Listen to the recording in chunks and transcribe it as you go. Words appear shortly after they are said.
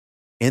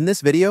In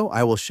this video,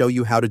 I will show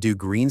you how to do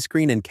green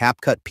screen in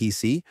CapCut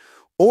PC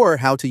or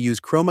how to use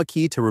Chroma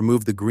Key to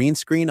remove the green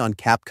screen on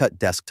CapCut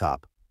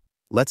desktop.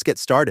 Let's get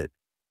started.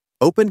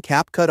 Open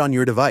CapCut on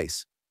your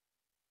device.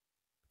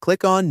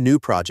 Click on New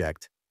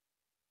Project.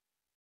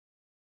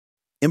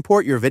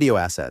 Import your video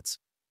assets.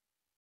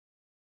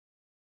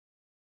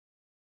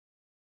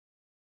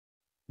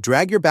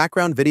 Drag your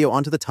background video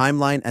onto the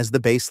timeline as the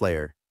base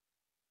layer.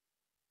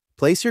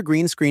 Place your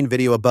green screen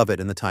video above it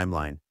in the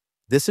timeline.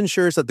 This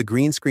ensures that the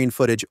green screen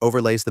footage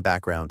overlays the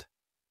background.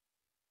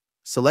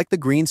 Select the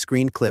green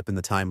screen clip in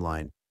the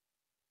timeline.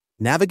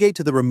 Navigate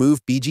to the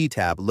Remove BG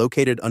tab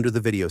located under the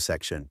video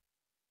section.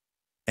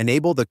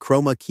 Enable the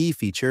Chroma Key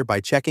feature by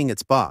checking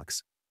its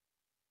box.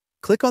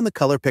 Click on the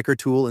color picker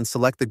tool and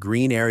select the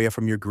green area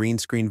from your green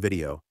screen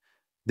video.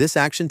 This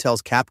action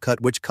tells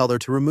CapCut which color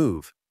to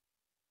remove.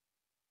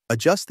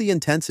 Adjust the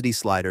intensity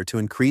slider to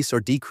increase or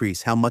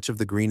decrease how much of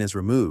the green is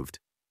removed.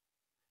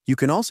 You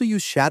can also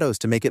use shadows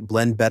to make it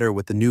blend better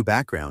with the new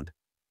background.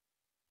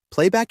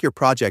 Play back your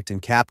project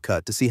in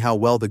CapCut to see how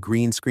well the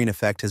green screen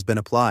effect has been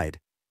applied.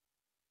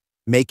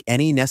 Make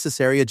any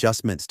necessary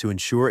adjustments to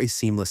ensure a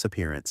seamless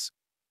appearance.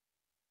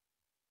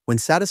 When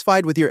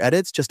satisfied with your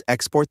edits, just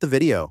export the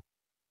video.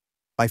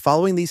 By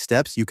following these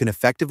steps, you can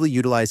effectively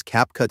utilize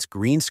CapCut's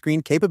green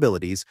screen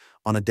capabilities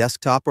on a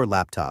desktop or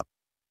laptop.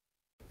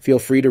 Feel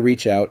free to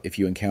reach out if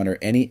you encounter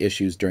any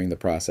issues during the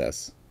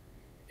process.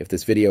 If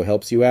this video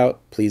helps you out,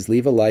 please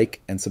leave a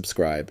like and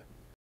subscribe.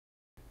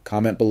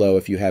 Comment below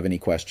if you have any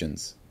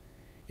questions.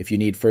 If you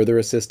need further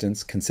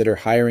assistance, consider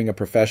hiring a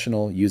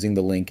professional using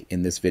the link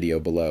in this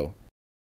video below.